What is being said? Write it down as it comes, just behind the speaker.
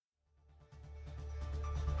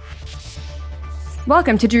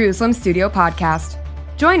Welcome to Jerusalem Studio Podcast.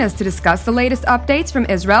 Join us to discuss the latest updates from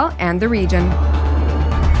Israel and the region.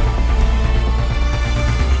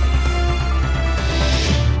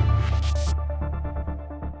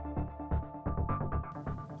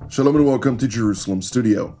 Shalom and welcome to Jerusalem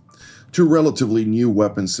Studio. Two relatively new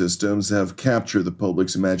weapon systems have captured the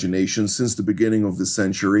public's imagination since the beginning of the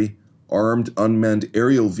century: armed unmanned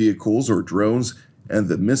aerial vehicles or drones and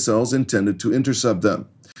the missiles intended to intercept them.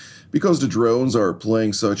 Because the drones are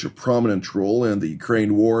playing such a prominent role in the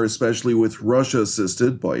Ukraine war, especially with Russia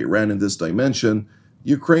assisted by Iran in this dimension,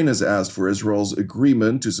 Ukraine has asked for Israel's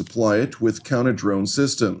agreement to supply it with counter-drone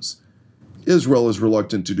systems. Israel is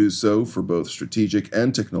reluctant to do so for both strategic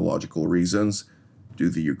and technological reasons. Do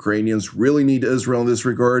the Ukrainians really need Israel in this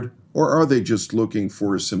regard, or are they just looking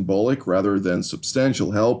for symbolic rather than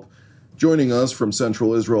substantial help? Joining us from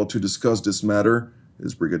Central Israel to discuss this matter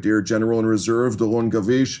is Brigadier General in Reserve Doron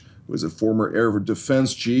Gavish, who is a former Air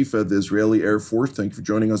Defense Chief at the Israeli Air Force. Thank you for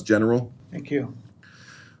joining us, General. Thank you.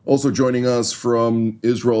 Also joining us from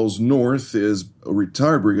Israel's north is a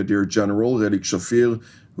retired Brigadier General, Relik Shafir,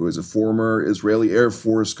 who is a former Israeli Air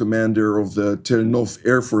Force commander of the Tel Nof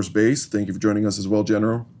Air Force Base. Thank you for joining us as well,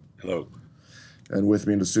 General. Hello. And with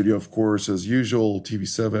me in the studio, of course, as usual,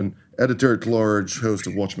 TV7 editor-at-large, host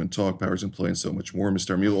of Watchmen Talk, Powers in Play, and so much more,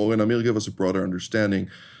 Mr. Amir Oren. Amir, give us a broader understanding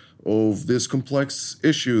of this complex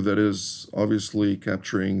issue that is obviously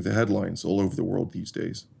capturing the headlines all over the world these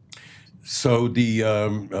days. So the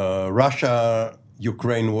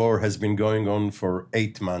Russia-Ukraine war has been going on for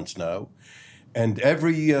 8 months now. And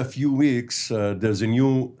every few weeks, there's a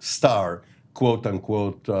new star, quote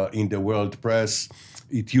unquote, in the world press.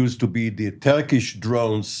 It used to be the Turkish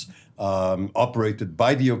drones operated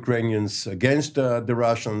by the Ukrainians against the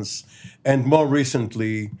Russians. And more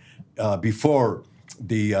recently, before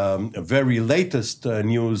the very latest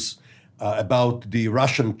news about the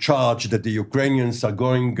Russian charge that the Ukrainians are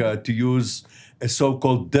going to use a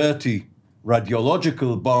so-called dirty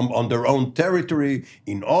radiological bomb on their own territory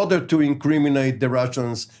in order to incriminate the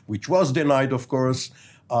Russians, which was denied, of course.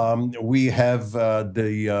 We have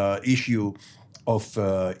the issue of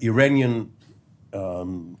Iranian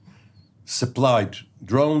supplied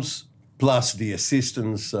drones, plus the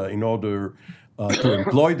assistance in order to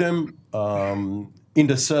employ them in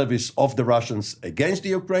the service of the Russians against the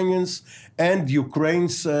Ukrainians, and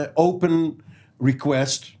Ukraine's open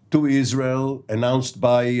request to Israel, announced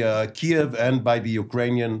by Kiev and by the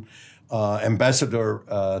Ukrainian ambassador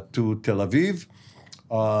to Tel Aviv,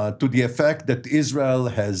 to the effect that Israel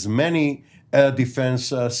has many air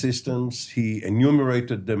defense systems. He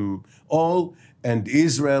enumerated them all, and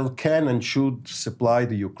Israel can and should supply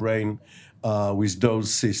the Ukraine with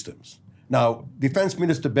those systems. Now, Defense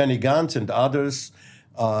Minister Benny Gantz and others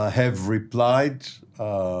have replied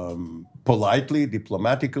politely,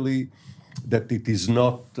 diplomatically, that it is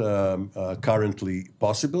not currently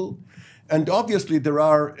possible. And obviously, there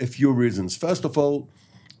are a few reasons. First of all,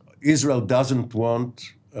 Israel doesn't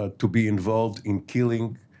want to be involved in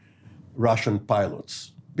killing Russian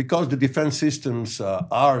pilots because the defense systems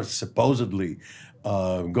are supposedly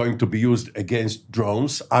going to be used against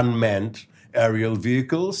drones, unmanned aerial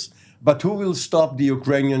vehicles. But who will stop the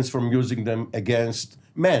Ukrainians from using them against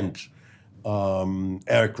manned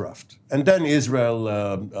aircraft? And then Israel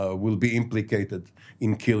will be implicated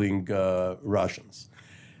in killing Russians.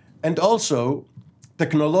 And also,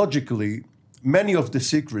 technologically, many of the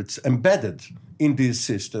secrets embedded in these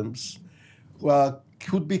systems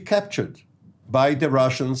could be captured by the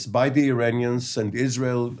Russians, by the Iranians, and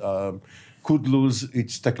Israel could lose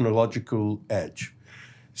its technological edge.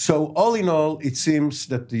 So all in all, it seems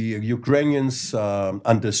that the Ukrainians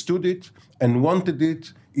understood it and wanted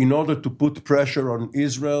it in order to put pressure on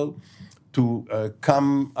Israel to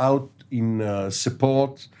come out in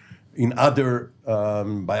support in other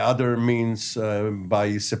by other means,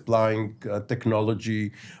 by supplying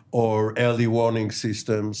technology or early warning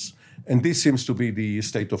systems. And this seems to be the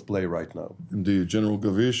state of play right now. Indeed. General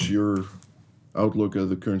Gavish, your outlook at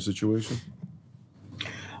the current situation?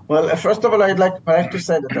 Well, first of all, I'd like to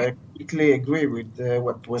say that I completely agree with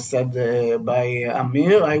what was said by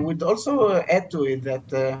Amir. I would also add to it that,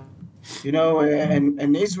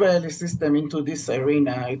 an Israeli system into this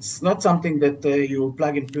arena, it's not something that you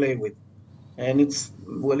plug and play with. And it's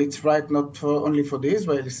right not only for the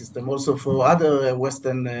Israeli system, also for other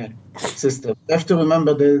Western systems. You have to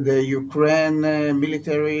remember the Ukraine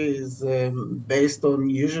military is based on,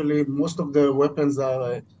 usually most of the weapons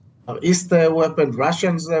are East weapon,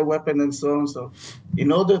 Russians weapon, and so on. So in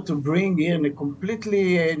order to bring in a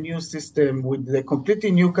completely new system with the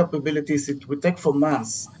completely new capabilities, it would take for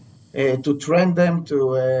months. to train them,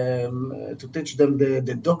 to teach them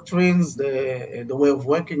the doctrines, the way of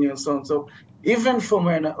working, and so on. So even from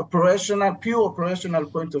an pure operational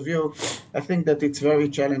point of view, I think that it's very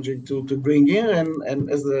challenging to bring in. And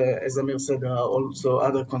as Amir said, there are also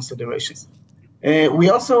other considerations. We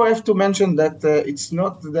also have to mention that it's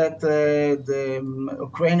not that the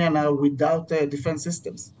Ukrainians are without defense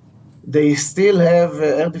systems. They still have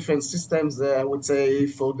air defense systems, I would say,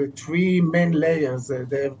 for the three main layers.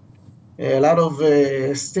 They have a lot of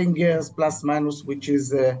Stingers plus minus, which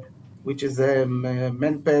is a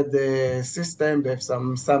manpad system. They have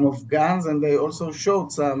some of guns, and they also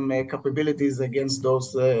showed some capabilities against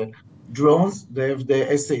those drones. They have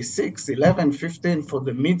the SA-6, 11, 15 for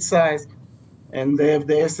the mid-size, and they have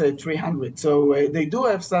the SA-300. So they do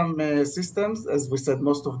have some systems, as we said,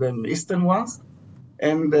 most of them Eastern ones.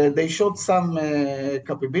 And they showed some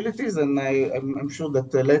capabilities, and I'm sure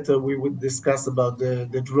that later we would discuss about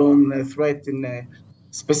the drone threat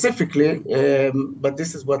specifically, but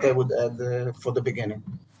this is what I would add for the beginning.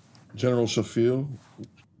 General Shafir?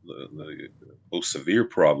 The most severe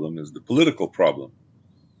problem is the political problem.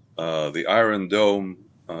 The Iron Dome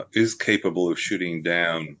is capable of shooting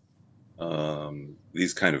down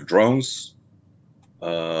these kind of drones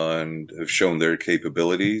and have shown their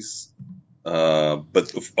capabilities.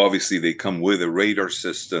 But obviously they come with a radar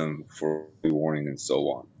system for warning and so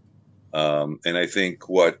on. And I think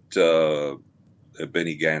what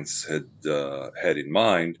Benny Gantz had in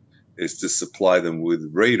mind is to supply them with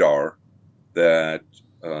radar that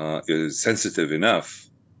is sensitive enough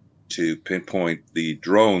to pinpoint the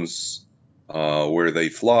drones where they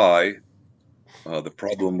fly. The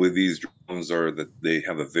problem with these drones are that they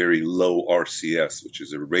have a very low RCS, which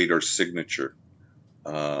is a radar signature.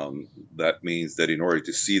 That means that in order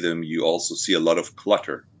to see them, you also see a lot of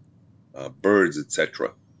clutter, birds,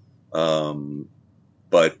 etc.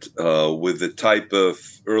 But with the type of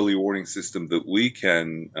early warning system that we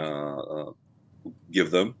can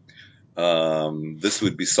give them, this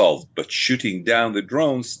would be solved. But shooting down the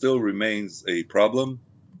drones still remains a problem.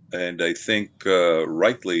 And I think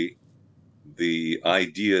rightly, the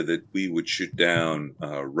idea that we would shoot down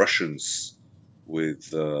Russians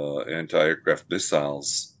with anti-aircraft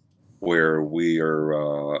missiles, where we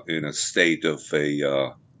are in a state of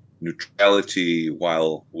a neutrality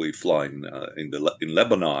while we fly in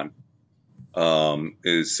Lebanon,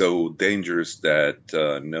 is so dangerous that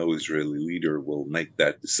no Israeli leader will make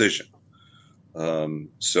that decision.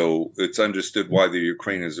 So it's understood why the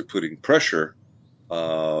Ukrainians are putting pressure,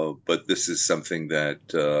 but this is something that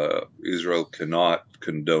Israel cannot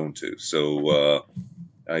condone to. So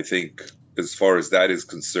I think, as far as that is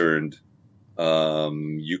concerned,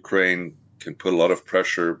 Ukraine can put a lot of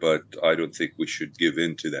pressure, but I don't think we should give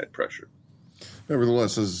in to that pressure.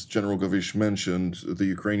 Nevertheless, as General Gavish mentioned, the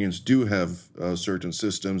Ukrainians do have certain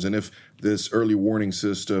systems, and if this early warning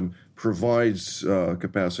system provides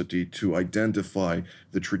capacity to identify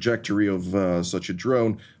the trajectory of such a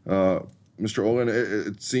drone, Mr. Olin,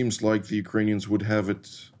 it seems like the Ukrainians would have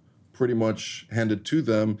it pretty much handed to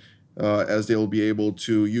them, as they will be able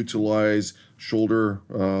to utilize shoulder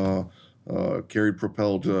carried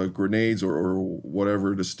propelled grenades or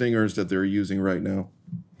whatever, the stingers that they're using right now.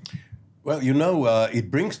 Well, it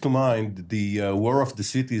brings to mind the war of the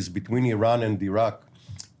cities between Iran and Iraq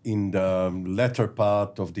in the latter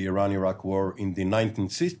part of the Iran-Iraq war in the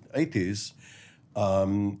 1980s,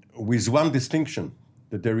 with one distinction,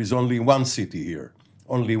 that there is only one city here,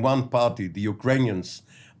 only one party. The Ukrainians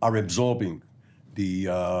are absorbing the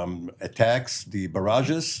attacks, the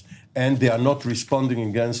barrages, and they are not responding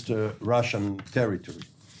against Russian territory.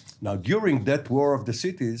 Now, during that war of the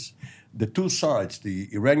cities, the two sides, the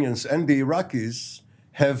Iranians and the Iraqis,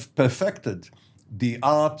 have perfected the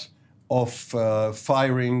art of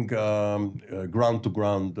firing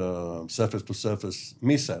ground-to-ground, surface-to-surface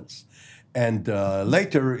missiles. And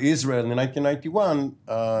later, Israel in 1991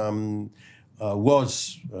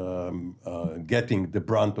 was getting the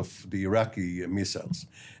brunt of the Iraqi missiles.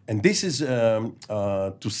 And this is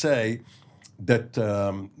to say that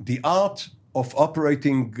the art of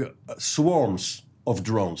operating swarms of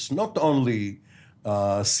drones, not only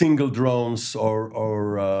single drones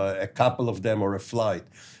or a couple of them or a flight,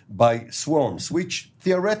 by swarms, which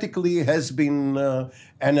theoretically has been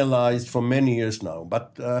analyzed for many years now,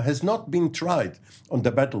 but has not been tried on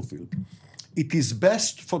the battlefield. It is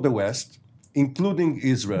best for the West, including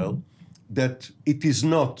Israel, that it is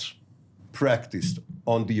not practiced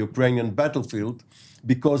on the Ukrainian battlefield,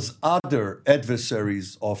 because other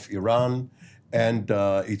adversaries of Iran and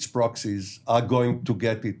its proxies are going to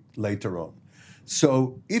get it later on.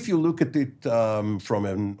 So if you look at it from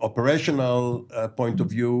an operational point of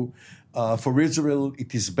view, for Israel,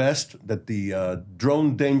 it is best that the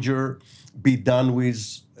drone danger be done with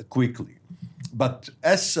quickly. But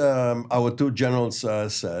as our two generals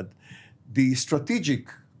said, the strategic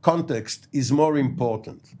context is more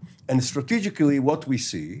important. And strategically, what we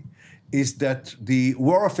see is that the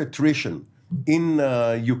war of attrition in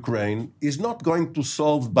Ukraine is not going to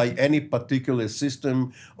solve by any particular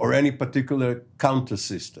system or any particular counter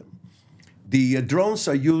system. The drones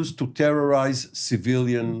are used to terrorize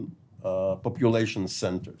civilian population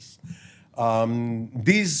centers.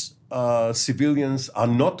 These civilians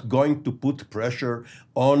are not going to put pressure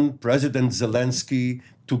on President Zelensky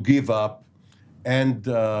to give up and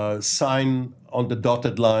sign on the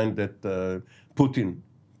dotted line that Putin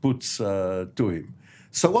puts to him.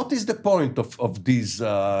 So what is the point of these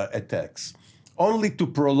attacks? Only to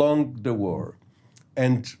prolong the war.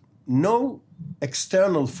 And no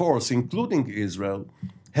external force, including Israel,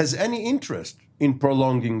 has any interest in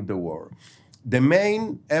prolonging the war. The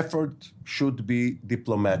main effort should be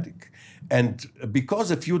diplomatic. And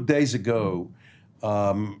because a few days ago,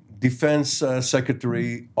 Defense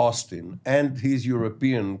Secretary Austin and his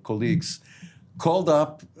European colleagues called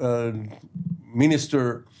up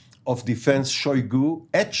Minister of Defense Shoigu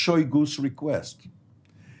at Shoigu's request,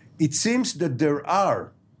 it seems that there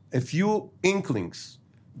are a few inklings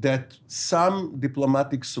that some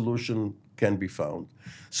diplomatic solution can be found.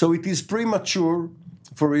 So it is premature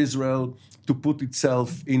for Israel to put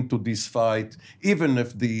itself into this fight, even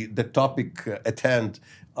if the topic at hand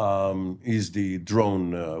is the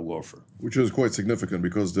drone warfare. Which is quite significant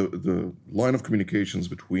because the line of communications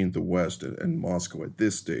between the West and Moscow at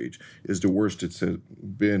this stage is the worst it's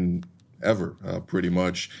been ever, pretty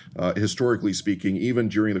much. Historically speaking, even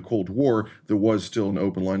during the Cold War, there was still an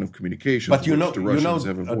open line of communication. But the Russians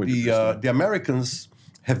have avoided the Americans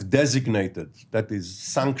have designated, that is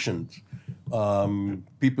sanctioned,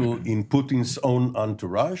 people in Putin's own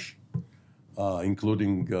entourage,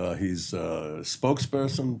 including his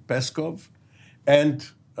spokesperson, Peskov,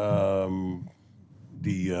 and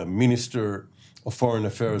the Minister of Foreign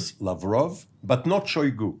Affairs, Lavrov, but not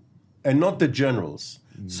Shoigu, and not the generals.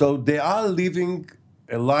 Mm-hmm. So they are leaving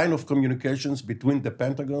a line of communications between the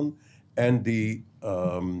Pentagon and the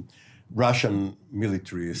Russian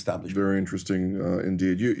military establishment. Very interesting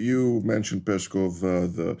indeed. You mentioned Peskov,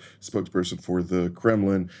 the spokesperson for the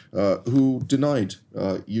Kremlin, who denied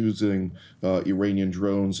using Iranian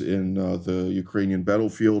drones in the Ukrainian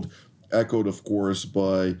battlefield, echoed, of course,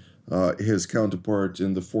 by his counterpart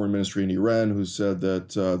in the foreign ministry in Iran, who said that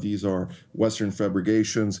these are Western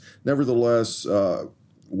fabrications. Nevertheless,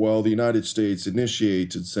 while the United States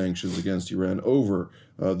initiated sanctions against Iran over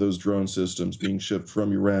those drone systems being shipped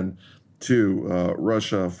from Iran to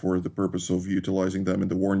Russia for the purpose of utilizing them in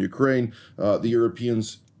the war in Ukraine, the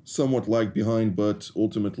Europeans somewhat lagged behind, but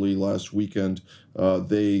ultimately last weekend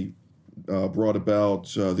they brought about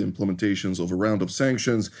the implementations of a round of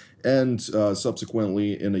sanctions and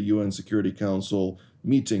subsequently in a UN Security Council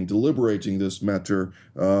meeting deliberating this matter,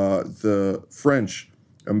 the French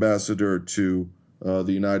ambassador to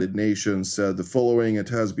the United Nations said the following: "It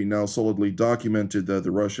has been now solidly documented that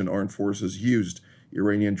the Russian armed forces used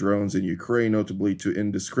Iranian drones in Ukraine, notably to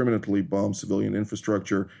indiscriminately bomb civilian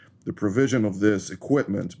infrastructure. The provision of this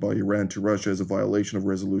equipment by Iran to Russia is a violation of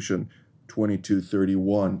Resolution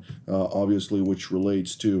 2231, obviously, which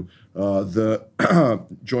relates to the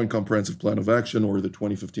Joint Comprehensive Plan of Action or the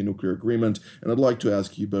 2015 Nuclear Agreement. And I'd like to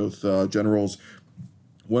ask you both, generals,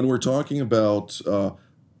 when we're talking about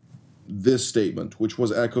this statement, which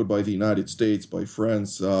was echoed by the United States, by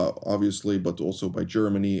France, obviously, but also by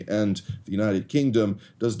Germany and the United Kingdom,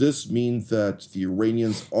 does this mean that the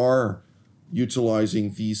Iranians are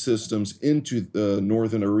utilizing these systems into the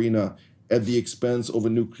northern arena at the expense of a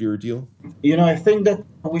nuclear deal? You know, I think that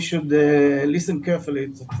we should listen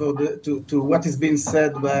carefully to what is being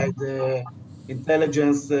said by the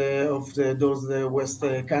intelligence of those West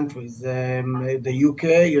countries, the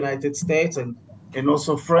UK, United States, and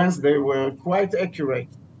also France. They were quite accurate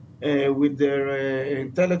with their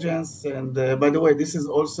intelligence. And by the way, this is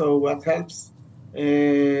also what helps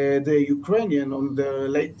the Ukrainian on the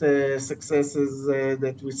late successes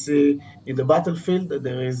that we see in the battlefield.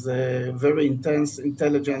 There is a very intense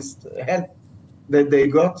intelligence help that they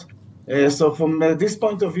got. So from this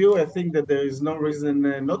point of view, I think that there is no reason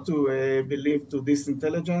not to believe to this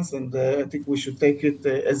intelligence, and I think we should take it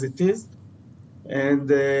as it is. And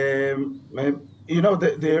you know,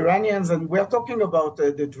 the Iranians, and we're talking about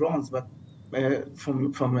the drones, but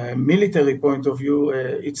from a military point of view,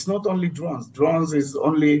 it's not only drones. Drones is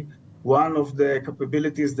only one of the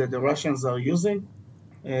capabilities that the Russians are using.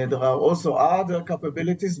 There are also other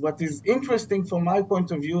capabilities. What is interesting from my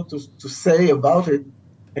point of view to say about it,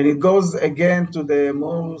 and it goes again to the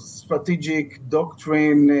more strategic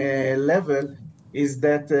doctrine level, is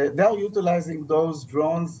that they are utilizing those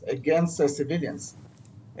drones against civilians.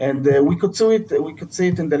 And we could see it. We could see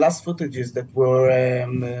it in the last footages that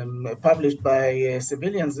were published by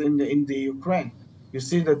civilians in the Ukraine. You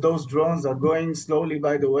see that those drones are going slowly,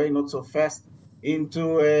 by the way, not so fast,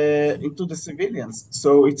 into the civilians.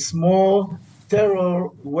 So it's more terror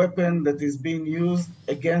weapon that is being used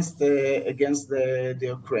against the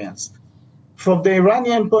Ukrainians. From the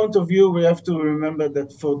Iranian point of view, we have to remember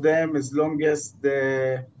that for them, as long as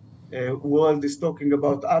the world is talking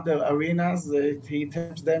about other arenas, it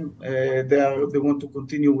helps them. They want to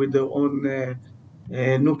continue with their own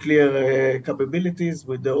nuclear capabilities,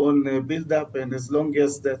 with their own build-up, and as long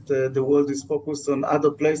as that the world is focused on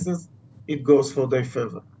other places, it goes for their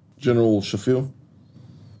favor. General Shafil?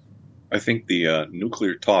 I think the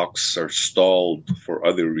nuclear talks are stalled for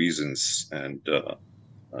other reasons, and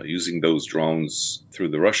using those drones through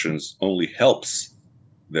the Russians only helps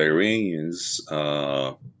the Iranians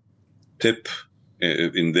tip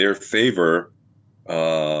in their favor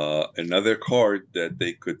another card that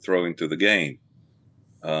they could throw into the game.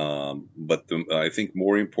 But I think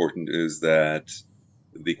more important is that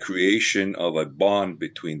the creation of a bond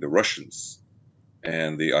between the Russians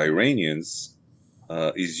and the Iranians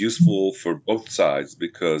is useful for both sides,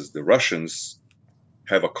 because the Russians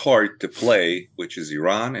have a card to play, which is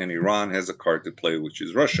Iran, and Iran has a card to play, which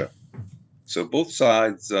is Russia. So both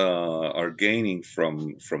sides are gaining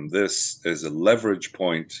from this as a leverage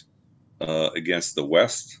point against the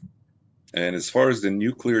West. And as far as the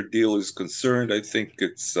nuclear deal is concerned, I think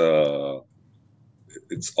it's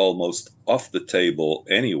almost off the table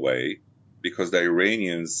anyway, because the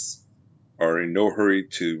Iranians are in no hurry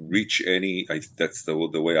to reach any. That's the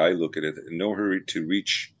way I look at it. In no hurry to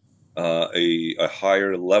reach a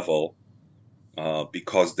higher level,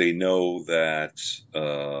 because they know that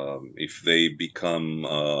if they become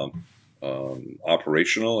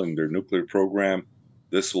operational in their nuclear program,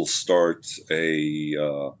 this will start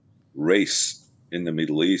a race in the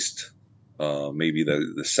Middle East. Maybe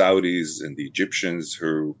the Saudis and the Egyptians,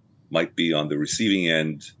 who might be on the receiving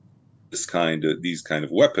end these kind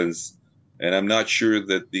of weapons. And I'm not sure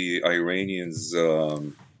that the Iranians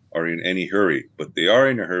are in any hurry, but they are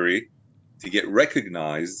in a hurry to get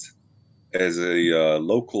recognized as a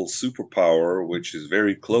local superpower, which is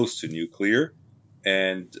very close to nuclear,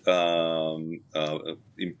 and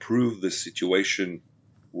improve the situation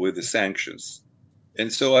with the sanctions.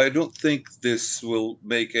 And so I don't think this will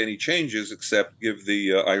make any changes except give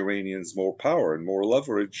the Iranians more power and more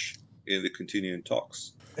leverage in the continuing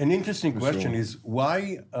talks. An interesting question is,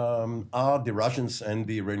 why are the Russians and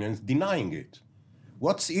the Iranians denying it?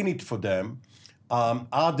 What's in it for them?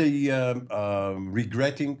 Are they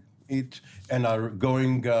regretting it and are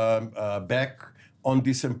going back on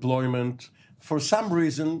disemployment for some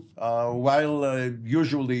reason, while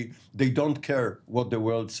usually they don't care what the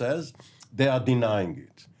world says? They are denying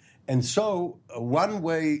it. And so one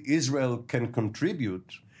way Israel can contribute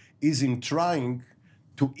is in trying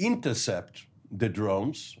to intercept the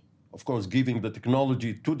drones, of course, giving the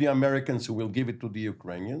technology to the Americans, who will give it to the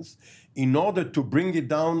Ukrainians, in order to bring it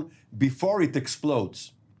down before it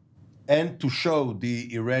explodes, and to show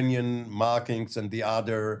the Iranian markings and the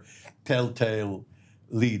other telltale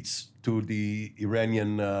leads to the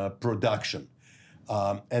Iranian production.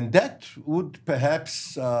 And that would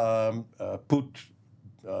perhaps put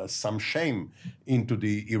some shame into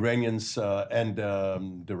the Iranians and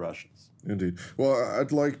the Russians. Indeed. Well,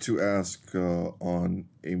 I'd like to ask on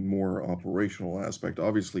a more operational aspect.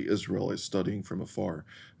 Obviously, Israel is studying from afar,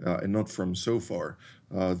 and not from so far,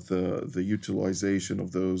 the utilization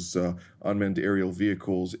of those unmanned aerial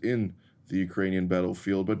vehicles in the Ukrainian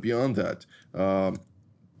battlefield. But beyond that,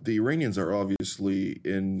 the Iranians are obviously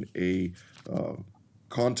in a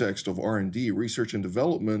context of R&D, research and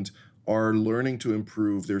development, are learning to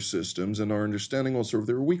improve their systems and are understanding also of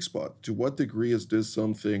their weak spot. To what degree is this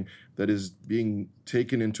something that is being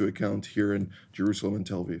taken into account here in Jerusalem and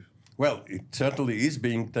Tel Aviv? Well, it certainly is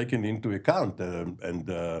being taken into account.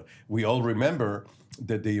 And we all remember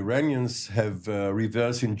that the Iranians have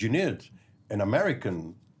reverse engineered an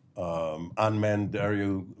American unmanned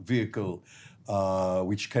aerial vehicle,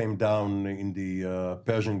 which came down in the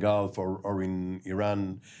Persian Gulf or in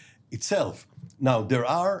Iran itself. Now, there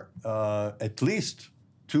are at least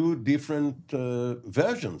two different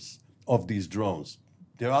versions of these drones.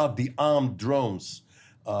 There are the armed drones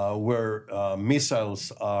where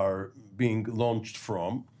missiles are being launched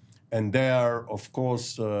from, and they are, of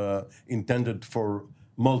course, intended for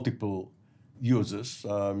multiple uses.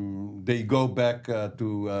 They go back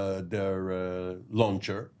to their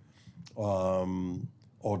launcher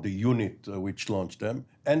or the unit which launched them.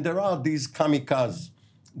 And there are these kamikaze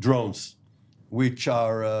drones, which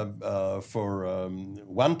are for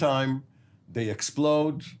one time, they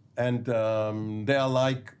explode, and they are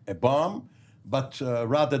like a bomb, but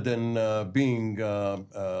rather than being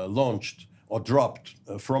launched or dropped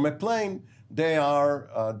from a plane, they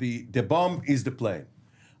are the bomb is the plane.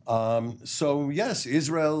 So yes,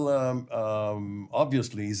 Israel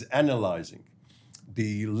obviously is analyzing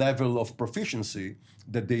the level of proficiency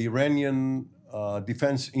that the Iranian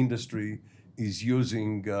defense industry is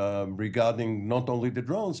using regarding not only the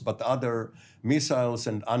drones, but other missiles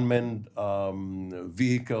and unmanned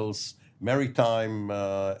vehicles, maritime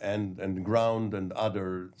and ground and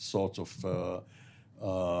other sorts of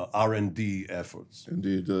R&D efforts.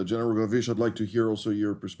 Indeed. General Gavish, I'd like to hear also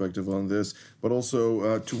your perspective on this, but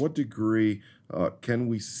also to what degree can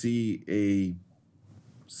we see a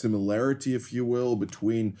similarity, if you will,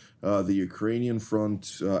 between the Ukrainian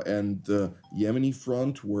front and the Yemeni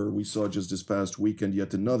front, where we saw just this past weekend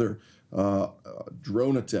yet another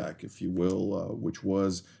drone attack, if you will, which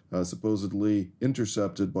was supposedly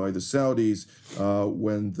intercepted by the Saudis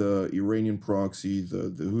when the Iranian proxy,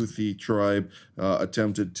 the Houthi tribe,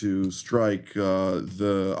 attempted to strike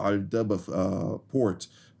the Al-Daba port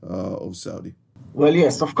of Saudi. Well,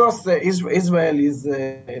 yes, of course, Israel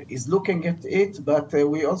is looking at it, but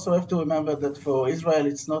we also have to remember that for Israel,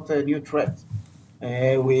 it's not a new threat.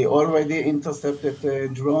 We already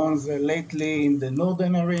intercepted drones lately in the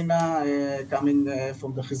northern arena, coming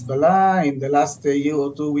from the Hezbollah. In the last year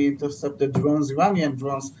or two, we intercepted drones, Iranian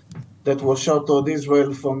drones, that were shot toward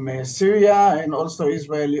Israel from Syria, and also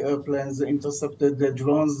Israeli airplanes intercepted the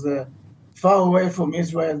drones far away from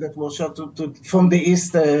Israel that were shot from the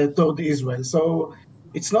east toward Israel. So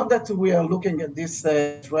it's not that we are looking at this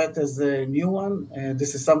threat as a new one.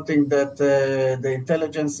 This is something that the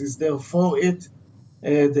intelligence is there for it.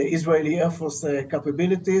 The Israeli Air Force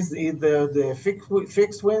capabilities, either the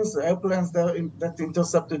fixed wings, airplanes that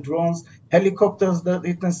intercepted drones, helicopters that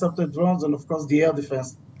intercepted drones, and of course the air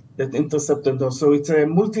defense that intercepted those. So it's a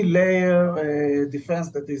multi-layer defense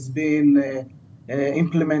that is being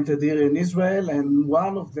implemented here in Israel, and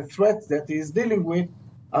one of the threats that he is dealing with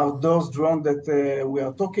are those drones that we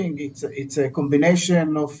are talking. It's a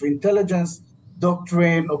combination of intelligence,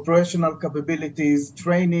 doctrine, operational capabilities,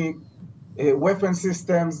 training, weapon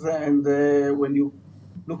systems, and when you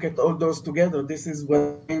look at all those together, this is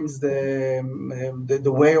what means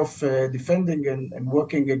the way of defending and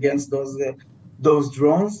working against those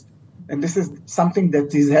drones. And this is something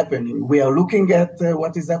that is happening. We are looking at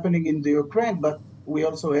what is happening in the Ukraine, but we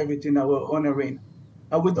also have it in our own arena.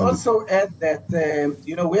 I would also add that,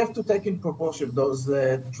 we have to take in proportion those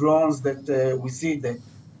drones that we see, the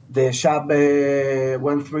Shab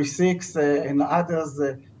 136 and others.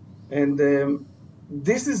 And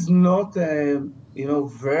this is not,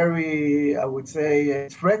 very, I would say,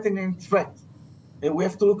 threatening threat. And we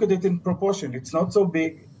have to look at it in proportion. It's not so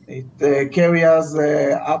big. It carries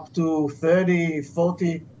up to 30,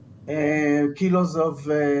 40 kilos of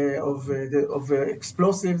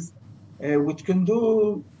explosives, which can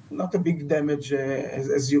do not a big damage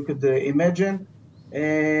as you could imagine.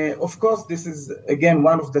 Of course, this is, again,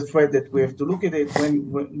 one of the threats that we have to look at it,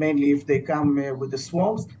 mainly if they come with the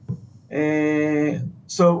swarms.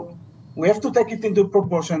 So we have to take it into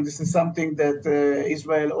proportion. This is something that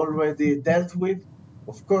Israel already dealt with.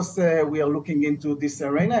 Of course, we are looking into this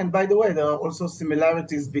arena. And by the way, there are also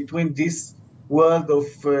similarities between this world of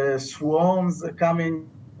swarms coming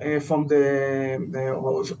from the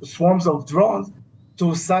swarms of drones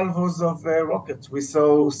to salvos of rockets. We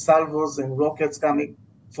saw salvos and rockets coming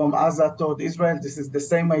from Gaza toward Israel. This is the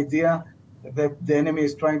same idea that the enemy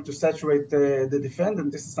is trying to saturate the defense,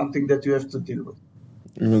 and this is something that you have to deal with.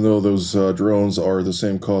 Even though those drones are the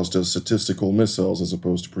same cost as statistical missiles as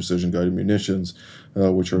opposed to precision-guided munitions,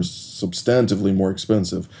 which are substantively more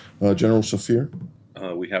expensive. General Shafir?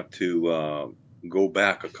 We have to go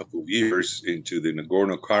back a couple of years into the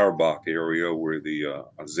Nagorno-Karabakh area where the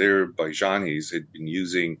Azerbaijanis had been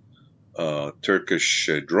using Turkish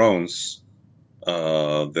drones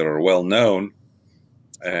that are well known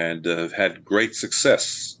and have had great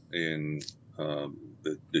success in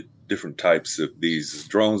the different types of these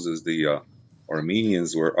drones, as the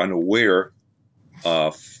Armenians were unaware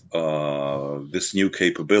of this new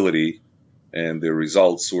capability, and the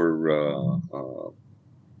results were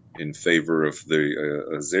in favor of the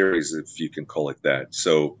Azeris, if you can call it that.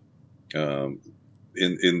 So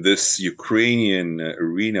in this Ukrainian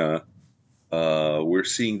arena, we're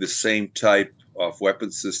seeing the same type of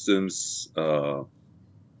weapon systems.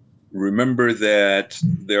 Remember that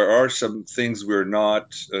there are some things we're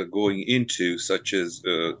not going into, such as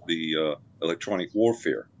the electronic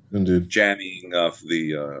warfare. Indeed. Jamming of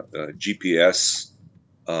the GPS,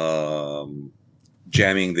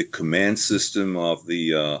 jamming the command system of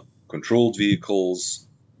the controlled vehicles,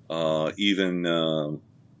 even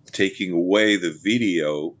taking away the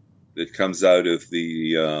video that comes out of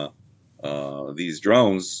these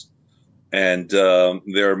drones. And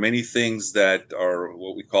there are many things that are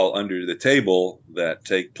what we call under the table that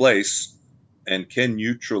take place and can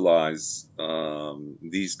neutralize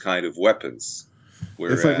these kind of weapons.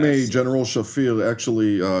 If I may, General Shafir,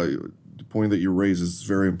 actually, the point that you raise is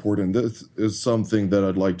very important. This is something that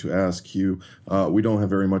I'd like to ask you. We don't have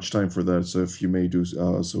very much time for that, so if you may do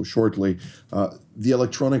so shortly. The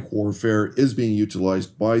electronic warfare is being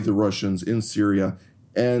utilized by the Russians in Syria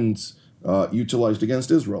and utilized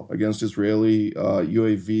against Israel, against Israeli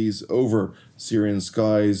UAVs over Syrian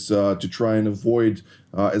skies to try and avoid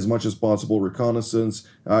as much as possible reconnaissance.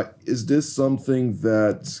 Is this something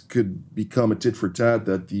that could become a tit for tat,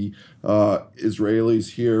 that the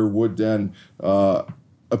Israelis here would then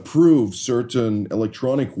approve certain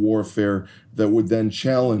electronic warfare that would then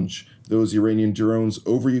challenge those Iranian drones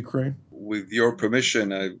over Ukraine? With your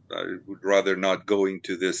permission, I would rather not go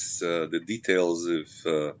into this, the details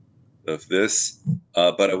of this,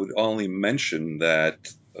 but I would only mention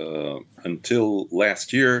that until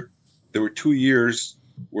last year, there were 2 years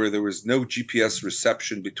where there was no GPS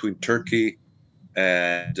reception between Turkey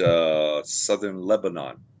and southern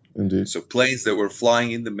Lebanon. Indeed. So planes that were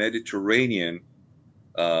flying in the Mediterranean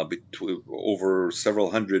over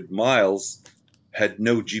several hundred miles had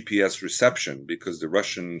no GPS reception because the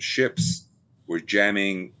Russian ships were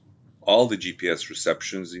jamming all the GPS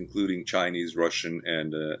receptions, including Chinese, Russian,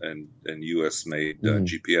 and U.S.-made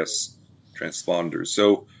GPS transponders.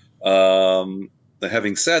 So,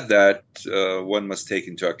 having said that, one must take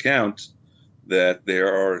into account that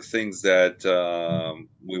there are things that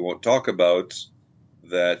we won't talk about,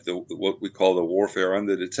 that what we call the warfare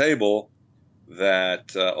under the table,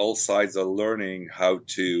 that all sides are learning how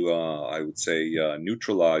to, I would say,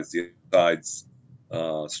 neutralize the side's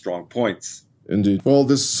strong points. Indeed. Well,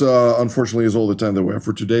 this unfortunately is all the time that we have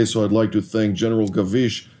for today, so I'd like to thank General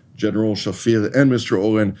Gavish, General Shafir, and Mr.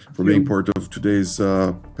 Oren for being part of today's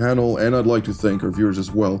panel, and I'd like to thank our viewers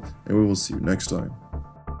as well, and we will see you next time.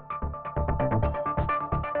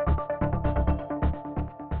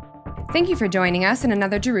 Thank you for joining us in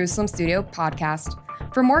another Jerusalem Studio podcast.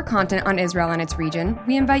 For more content on Israel and its region,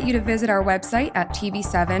 we invite you to visit our website at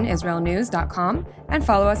tv7israelnews.com and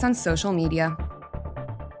follow us on social media.